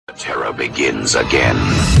saga begins again.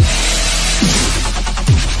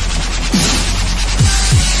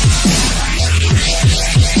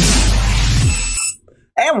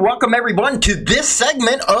 And welcome everyone to this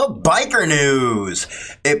segment of Biker News.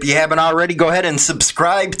 If you haven't already, go ahead and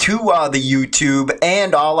subscribe to the YouTube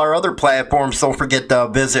and all our other platforms. Don't forget to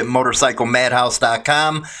visit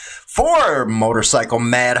motorcyclemadhouse.com for Motorcycle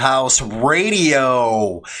Madhouse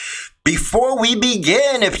Radio. Before we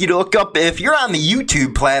begin, if you're on the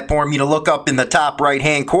YouTube platform, you look up in the top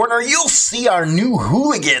right-hand corner, you'll see our new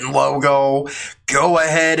Hooligan logo. Go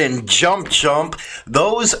ahead and jump.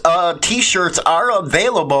 Those t-shirts are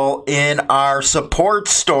available in our support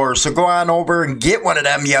store. So go on over and get one of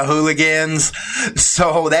them, you hooligans.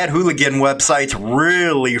 So that Hooligan website's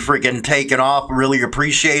really freaking taken off. Really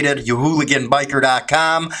appreciate it.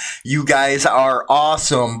 YouHooliganBiker.com. You guys are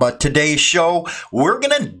awesome. But today's show, we're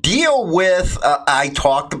going to deal with, I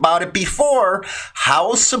talked about it before,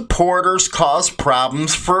 how supporters cause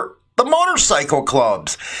problems for the motorcycle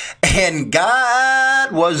clubs. And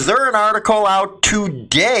God, was there an article out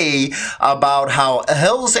today about how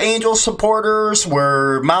Hells Angels supporters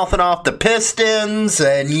were mouthing off the Pistons,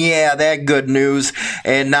 and yeah, that good news.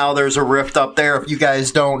 And now there's a rift up there if you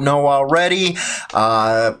guys don't know already.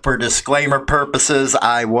 For disclaimer purposes,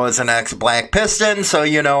 I was an ex-Black Piston, so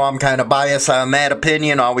I'm kind of biased on that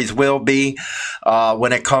opinion, always will be,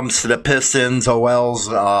 when it comes to the Pistons, OLs,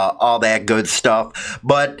 all that good stuff.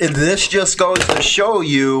 But this just goes to show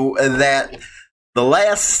you that the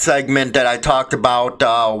last segment that I talked about,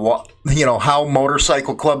 how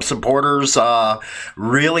motorcycle club supporters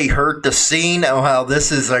really hurt the scene. Well,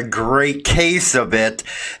 this is a great case of it.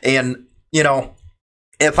 And,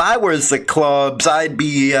 if I was the clubs, I'd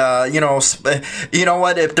be,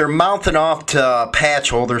 if they're mouthing off to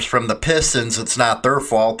patch holders from the Pistons, it's not their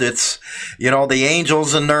fault. It's, the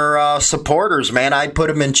Angels and their supporters, man. I'd put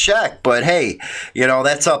them in check. But hey,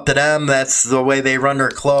 that's up to them. That's the way they run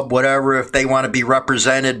their club, whatever. If they want to be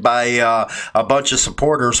represented by a bunch of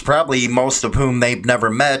supporters, probably most of whom they've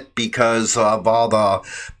never met because of all the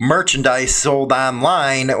merchandise sold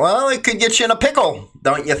online, well, it could get you in a pickle,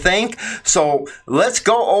 don't you think? So let's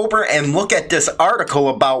go over and look at this article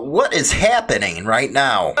about what is happening right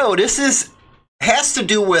now. Oh, this has to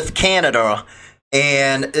do with Canada.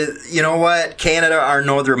 And you know what? Canada, our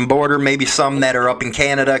northern border, maybe some that are up in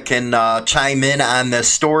Canada can chime in on this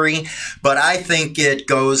story. But I think it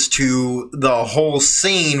goes to the whole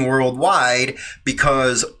scene worldwide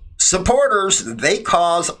because supporters, they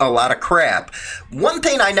cause a lot of crap. One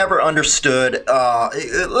thing I never understood,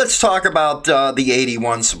 let's talk about the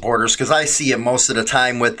 81 supporters, because I see it most of the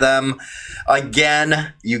time with them.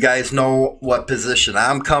 Again, you guys know what position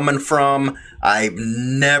I'm coming from. I've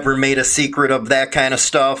never made a secret of that kind of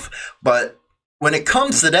stuff, but when it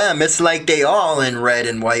comes to them, it's like they all in red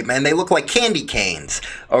and white, man. They look like candy canes,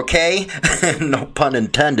 okay? No pun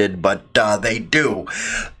intended, but they do.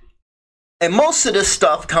 And most of this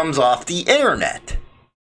stuff comes off the internet.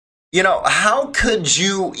 How could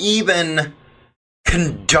you even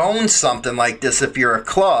condone something like this if you're a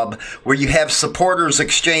club where you have supporters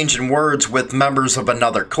exchanging words with members of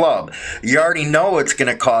another club? You already know it's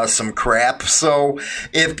going to cause some crap. So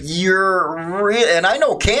if you're and I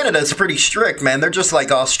know Canada's pretty strict, man. They're just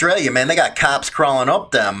like Australia, man. They got cops crawling up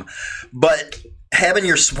them. But having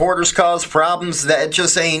your supporters cause problems, it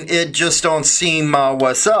just don't seem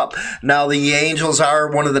what's up. Now, the Angels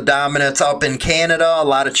are one of the dominants up in Canada, a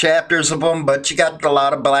lot of chapters of them, but you got a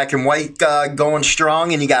lot of black and white going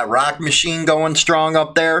strong, and you got Rock Machine going strong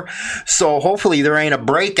up there. So hopefully there ain't a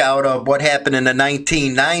breakout of what happened in the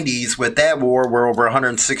 1990s with that war where over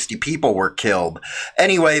 160 people were killed.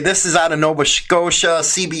 Anyway, this is out of Nova Scotia,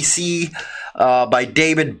 CBC. By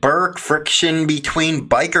David Burke, friction between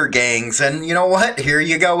biker gangs. And you know what? Here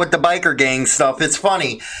you go with the biker gang stuff. It's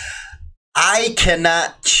funny. I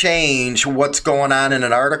cannot change what's going on in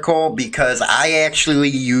an article because I actually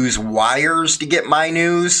use wires to get my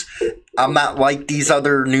news. I'm not like these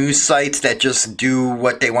other news sites that just do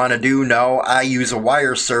what they want to do. No, I use a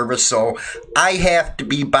wire service, so I have to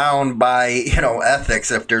be bound by,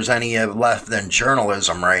 ethics if there's any left than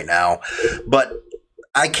journalism right now. But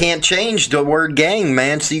I can't change the word gang,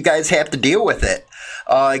 man, so you guys have to deal with it.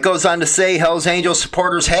 It goes on to say Hells Angels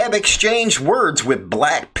supporters have exchanged words with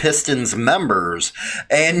Black Pistons members.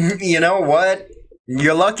 And you know what?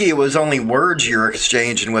 You're lucky it was only words you're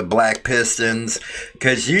exchanging with Black Pistons,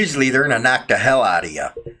 because usually they're going to knock the hell out of you.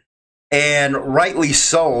 And rightly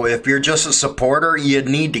so. If you're just a supporter, you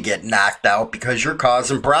need to get knocked out because you're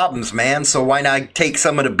causing problems, man. So why not take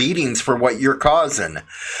some of the beatings for what you're causing?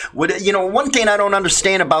 One thing I don't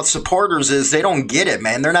understand about supporters is they don't get it,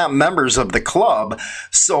 man. They're not members of the club.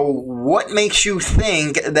 So what makes you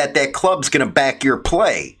think that that club's going to back your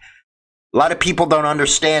play? A lot of people don't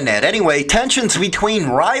understand that. Anyway, tensions between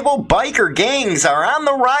rival biker gangs are on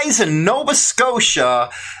the rise in Nova Scotia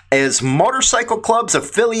as motorcycle clubs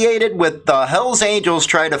affiliated with the Hells Angels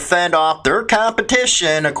try to fend off their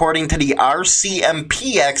competition, according to the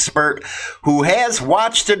RCMP expert who has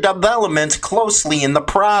watched the developments closely in the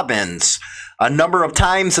province. A number of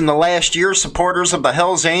times in the last year, supporters of the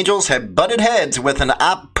Hells Angels have butted heads with an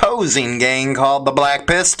opposing gang called the Black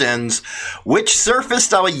Pistons, which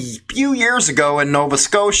surfaced a few years ago in Nova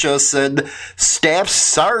Scotia, said Staff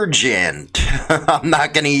Sergeant. I'm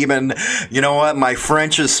not going to even, you know what, my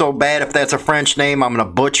French is so bad, if that's a French name, I'm going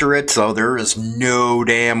to butcher it, so there is no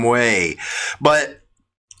damn way. But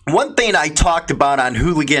one thing I talked about on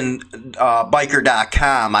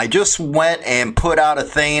hooliganbiker.com, I just went and put out a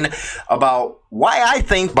thing about why I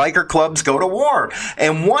think biker clubs go to war.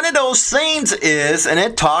 And one of those things is, and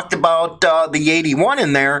it talked about the 81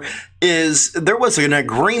 in there, is there was an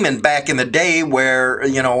agreement back in the day where,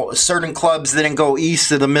 certain clubs didn't go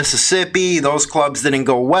east of the Mississippi, those clubs didn't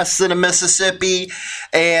go west of the Mississippi.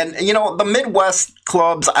 And, the Midwest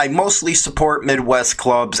clubs, I mostly support Midwest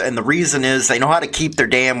clubs, and the reason is they know how to keep their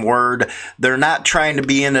damn word. They're not trying to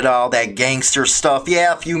be into all that gangster stuff.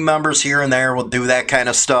 Yeah, a few members here and there will do that kind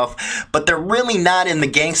of stuff, but they're really not in the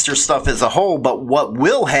gangster stuff as a whole. But what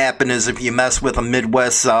will happen is if you mess with a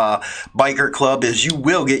Midwest biker club is you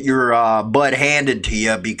will get your butt handed to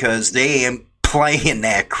you because they ain't playing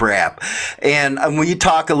that crap. And we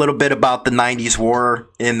talk a little bit about the 90s war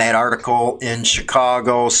in that article in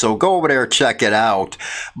Chicago, so go over there, check it out.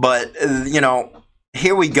 But,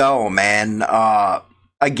 here we go, man.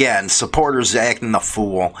 Again, supporters acting the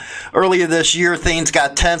fool. Earlier this year, things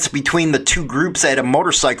got tense between the two groups at a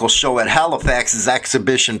motorcycle show at Halifax's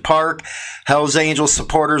Exhibition Park. Hells Angels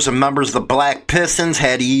supporters and members of the Black Pistons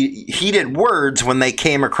had heated words when they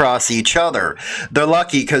came across each other. They're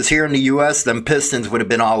lucky because here in the U.S., them Pistons would have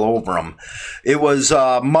been all over them. It was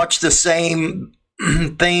much the same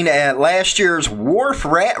thing at last year's Wharf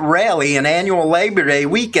Rally, an annual Labor Day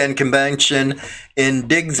weekend convention in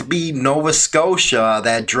Digsby, Nova Scotia,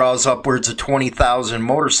 that draws upwards of 20,000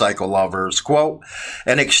 motorcycle lovers. Quote,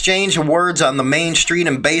 an exchange of words on the main street,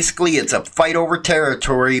 and basically it's a fight over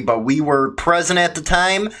territory, but we were present at the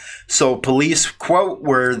time, so police, quote,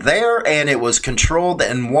 were there and it was controlled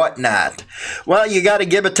and whatnot. Well, you got to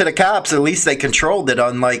give it to the cops. At least they controlled it,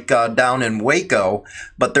 unlike down in Waco.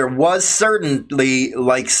 But there was certainly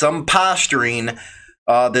some posturing.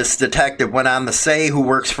 This detective went on to say, who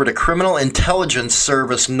works for the Criminal Intelligence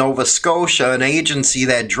Service Nova Scotia, an agency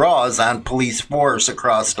that draws on police force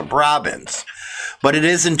across the province. But it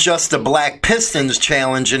isn't just the Black Pistons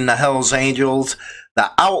challenging the Hells Angels. The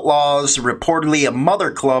Outlaws, reportedly a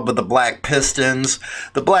mother club of the Black Pistons.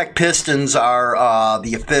 The Black Pistons are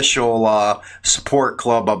the official support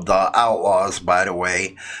club of the Outlaws, by the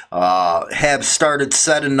way. Have started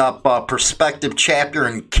setting up a prospective chapter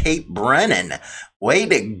in Cape Brennan. Way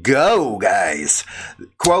to go, guys.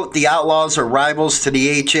 Quote, the Outlaws are rivals to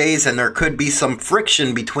the HAs, and there could be some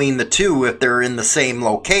friction between the two if they're in the same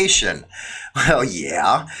location. Well,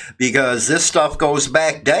 yeah, because this stuff goes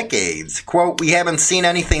back decades. Quote, we haven't seen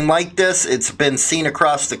anything like this. It's been seen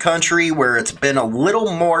across the country where it's been a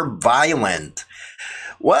little more violent.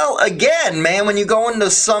 Well, again, man, when you go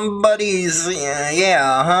into somebody's,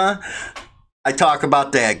 I talk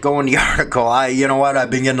about that. Go in the article.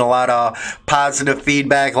 I've been getting a lot of positive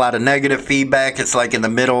feedback, a lot of negative feedback. It's like in the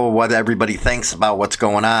middle of what everybody thinks about what's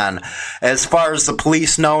going on. As far as the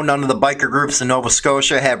police know, none of the biker groups in Nova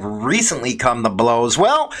Scotia have recently come to blows.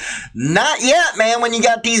 Well, not yet, man. When you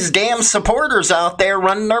got these damn supporters out there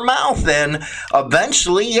running their mouth, then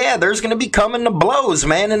eventually, there's going to be coming to blows,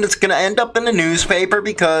 man. And it's going to end up in the newspaper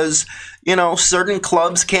because certain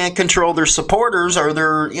clubs can't control their supporters, or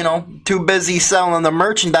they're, too busy selling the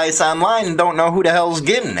merchandise online and don't know who the hell's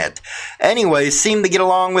getting it. Anyway, seem to get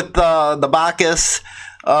along with the Bacchus.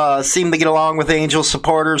 Seemed to get along with Angels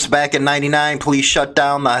supporters. Back in 99, police shut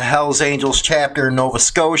down the Hells Angels chapter in Nova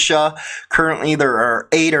Scotia. Currently, there are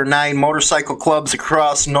 8 or 9 motorcycle clubs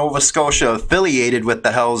across Nova Scotia affiliated with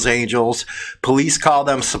the Hells Angels. Police call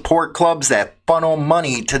them support clubs that funnel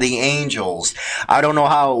money to the Angels. I don't know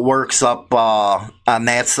how it works up on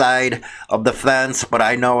that side of the fence, but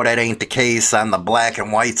I know that ain't the case on the black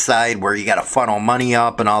and white side where you got to funnel money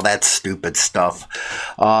up and all that stupid stuff.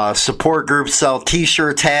 Support groups sell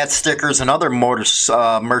t-shirts, hats, stickers, and other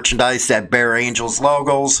merchandise that bear Angels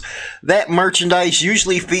logos. That merchandise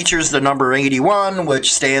usually features the number 81,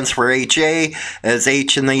 which stands for HA, as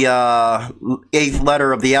H in the eighth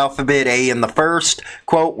letter of the alphabet, A in the first.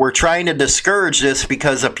 Quote, we're trying to discourage this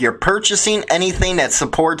because if you're purchasing anything that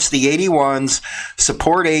supports the 81s,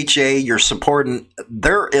 support HA, you're supporting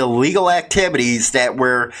their illegal activities, that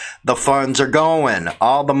where the funds are going.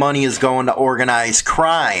 All the money is going to organized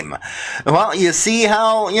crime. Well, you see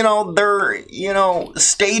how, they're,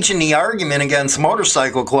 staging the argument against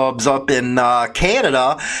motorcycle clubs up in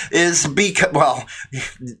Canada is because, well,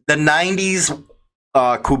 the 90s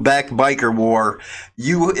Quebec biker war.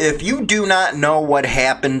 If you do not know what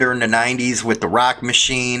happened during the 90s with the Rock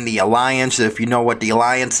Machine, the Alliance, if you know what the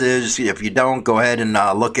Alliance is, if you don't, go ahead and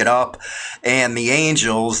look it up. And the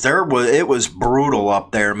Angels, it was brutal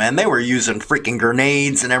up there, man. They were using freaking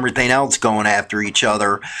grenades and everything else going after each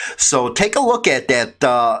other. So take a look at that,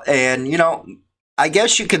 and I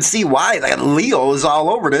guess you can see why that Leo is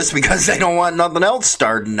all over this, because they don't want nothing else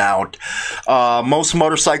starting out. Most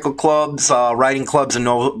motorcycle clubs, riding clubs in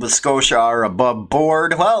Nova Scotia are above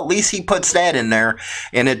board. Well, at least he puts that in there.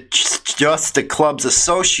 And it's just the clubs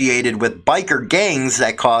associated with biker gangs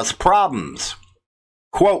that cause problems.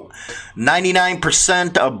 Quote,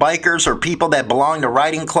 99% of bikers or people that belong to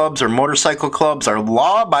riding clubs or motorcycle clubs are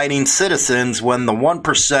law-abiding citizens, when the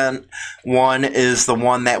 1% one is the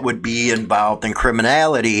one that would be involved in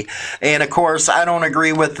criminality. And of course, I don't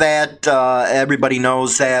agree with that. Everybody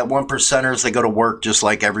knows that 1%ers, they go to work just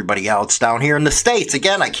like everybody else down here in the States.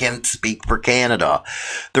 Again, I can't speak for Canada.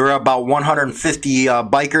 There are about 150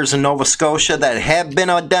 bikers in Nova Scotia that have been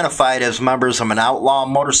identified as members of an outlaw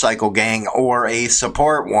motorcycle gang or a support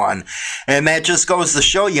one. And that just goes to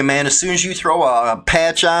show you, man, as soon as you throw a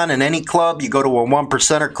patch on in any club, you go to a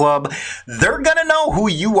 1%er club, they're going to know who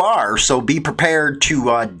you are. So be prepared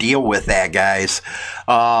to deal with that, guys.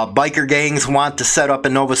 Biker gangs want to set up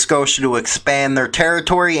in Nova Scotia to expand their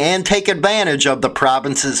territory and take advantage of the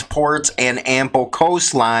province's ports and ample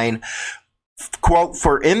coastline. Quote,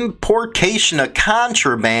 for importation of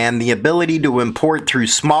contraband, the ability to import through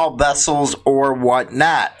small vessels or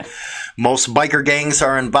whatnot. Most biker gangs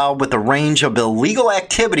are involved with a range of illegal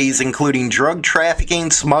activities, including drug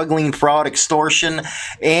trafficking, smuggling, fraud, extortion,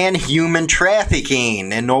 and human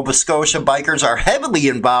trafficking. In Nova Scotia, bikers are heavily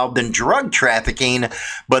involved in drug trafficking,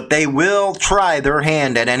 but they will try their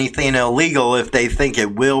hand at anything illegal if they think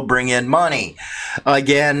it will bring in money.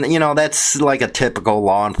 Again, that's like a typical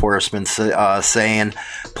law enforcement saying.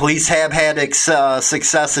 Police have had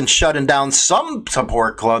success in shutting down some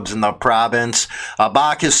support clubs in the province.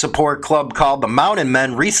 Bacchus support club called the Mountain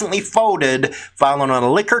Men recently folded following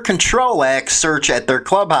a Liquor Control Act search at their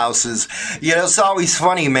clubhouses. It's always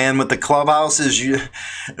funny, man, with the clubhouses.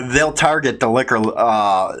 They'll target the liquor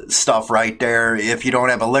stuff right there. If you don't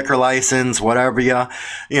have a liquor license, whatever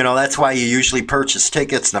that's why you usually purchase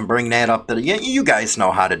tickets and bring that up. You guys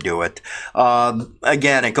know how to do it.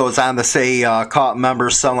 Again, it goes on to say caught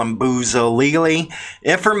members selling booze illegally.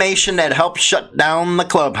 Information that helped shut down the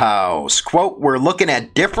clubhouse. Quote, we're looking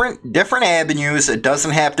at different avenues. It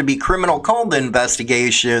doesn't have to be criminal code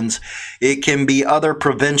investigations. It can be other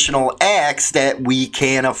provincial acts that we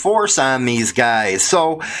can enforce on these guys.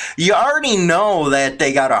 So you already know that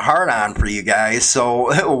they got a hard on for you guys.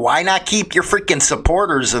 So why not keep your freaking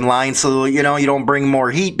supporters in line so you don't bring more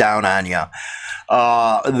heat down on you?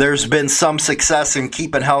 There's been some success in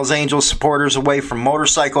keeping Hells Angels supporters away from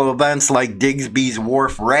motorcycle events like Digby's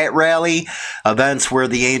Wharf Rat Rally, events where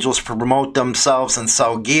the Angels promote themselves and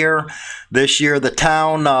sell gear. This year, the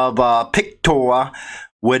town of Pictou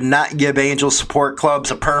would not give Angels support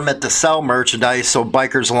clubs a permit to sell merchandise, so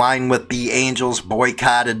bikers aligned with the Angels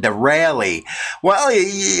boycotted the rally. Well,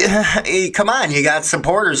 come on, you got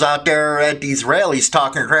supporters out there at these rallies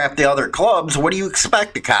talking crap to other clubs. What do you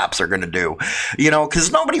expect the cops are going to do?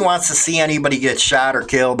 Because nobody wants to see anybody get shot or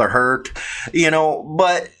killed or hurt,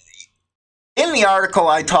 but in the article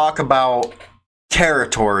I talk about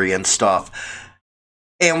territory and stuff.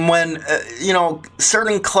 And when,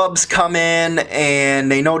 certain clubs come in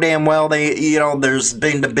and they know damn well there's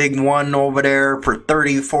been the big one over there for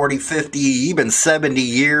 30, 40, 50, even 70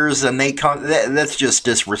 years, and they come, that's just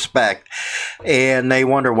disrespect. And they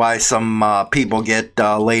wonder why some people get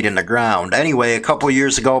laid in the ground. Anyway, a couple of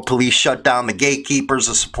years ago, police shut down the Gatekeepers,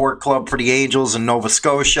 a support club for the Angels in Nova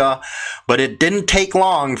Scotia, but it didn't take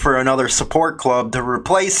long for another support club to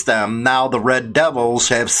replace them. Now the Red Devils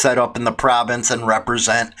have set up in the province and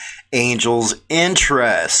represent Angels'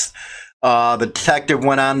 interests. The detective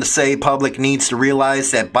went on to say public needs to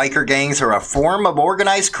realize that biker gangs are a form of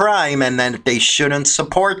organized crime and that they shouldn't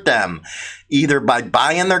support them, either by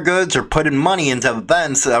buying their goods or putting money into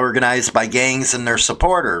events organized by gangs and their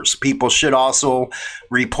supporters. People should also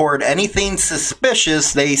report anything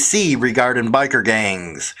suspicious they see regarding biker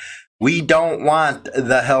gangs. We don't want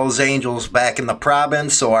the Hells Angels back in the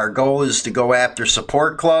province, so our goal is to go after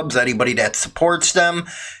support clubs, anybody that supports them,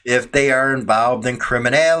 if they are involved in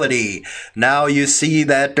criminality. Now you see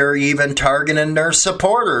that they're even targeting their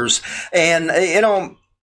supporters. And,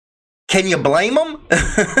 can you blame them?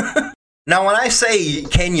 Now, when I say,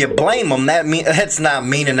 can you blame them, that's not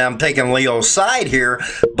meaning I'm taking Leo's side here,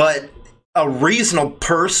 but a reasonable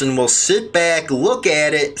person will sit back, look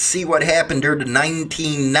at it, see what happened during the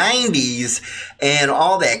 1990s and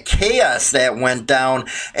all that chaos that went down.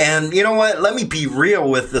 And you know what? Let me be real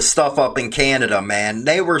with the stuff up in Canada, man.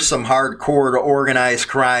 They were some hardcore organized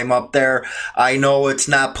crime up there. I know it's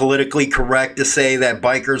not politically correct to say that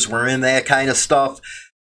bikers were in that kind of stuff.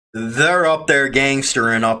 They're up there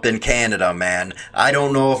gangstering up in Canada, man. I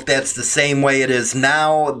don't know if that's the same way it is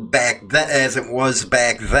now back then as it was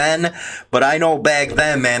back then, but I know back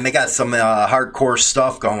then, man, they got some hardcore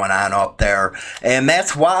stuff going on up there. And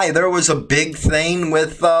that's why there was a big thing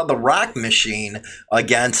with the Rock Machine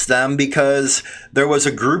against them, because there was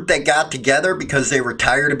a group that got together because they were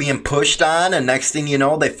tired of being pushed on, and next thing you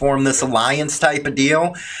know, they formed this alliance type of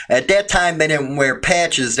deal. At that time, they didn't wear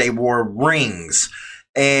patches, they wore rings.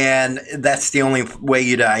 And that's the only way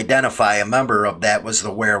you'd identify a member of that, was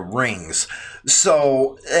to wear rings.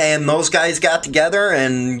 So, and those guys got together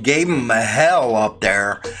and gave them hell up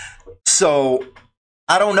there. So,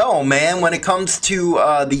 I don't know, man. When it comes to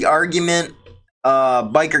the argument,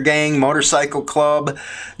 biker gang, motorcycle club,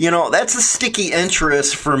 that's a sticky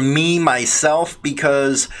interest for me, myself,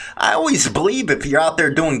 because I always believe if you're out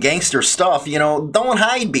there doing gangster stuff, don't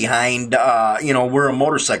hide behind, we're a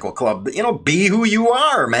motorcycle club. Be who you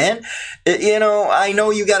are, man. I know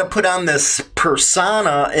you got to put on this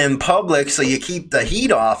persona in public so you keep the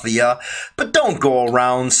heat off of you, but don't go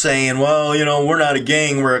around saying, well, we're not a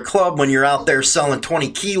gang, we're a club, when you're out there selling 20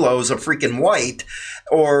 kilos of freaking white,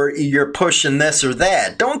 or you're pushing this or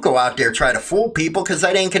that. Don't go out there try to fool people, because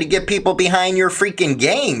that ain't going to get people behind your freaking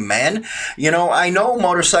game, man. I know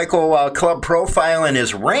motorcycle club profiling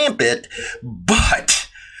is rampant, but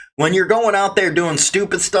when you're going out there doing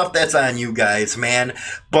stupid stuff, that's on you guys, man.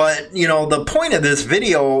 But, the point of this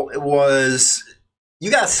video was,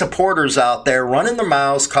 you got supporters out there running their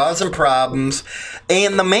mouths, causing problems,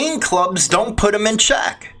 and the main clubs don't put them in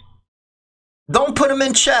check. Don't put them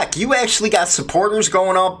in check. You actually got supporters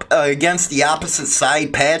going up against the opposite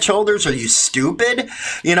side patch holders. Are you stupid?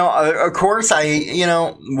 Of course,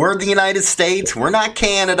 we're the United States. We're not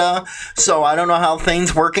Canada. So I don't know how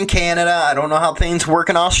things work in Canada. I don't know how things work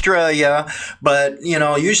in Australia. But,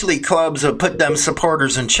 usually clubs will put them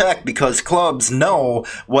supporters in check, because clubs know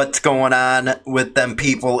what's going on with them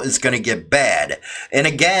people is going to get bad. And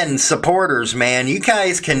again, supporters, man, you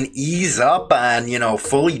guys can ease up on,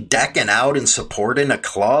 fully decking out and supporting a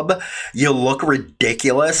club. You look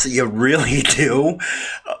ridiculous. You really do.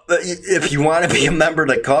 If you want to be a member of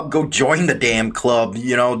the club, go join the damn club.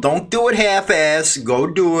 Don't do it half-ass. Go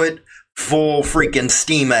do it full freaking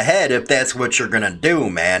steam ahead if that's what you're gonna do,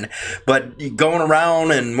 man. But going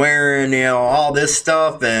around and wearing, all this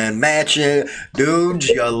stuff and matching, dudes,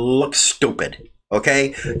 you look stupid.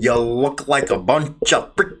 Okay? You look like a bunch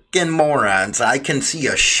of freaking morons. I can see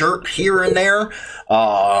a shirt here and there,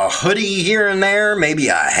 a hoodie here and there, maybe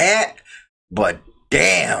a hat, but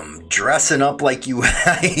damn, dressing up like you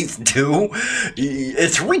guys do,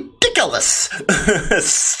 it's ridiculous.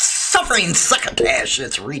 Suffering succotash,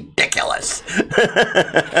 it's ridiculous.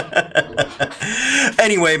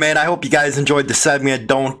 Anyway, man, I hope you guys enjoyed the segment.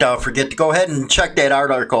 Don't forget to go ahead and check that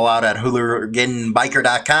article out at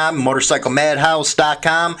hooliganbiker.com,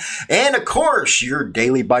 motorcyclemadhouse.com, and of course, your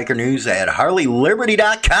daily biker news at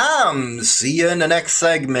harleyliberty.com. See you in the next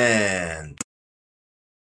segment.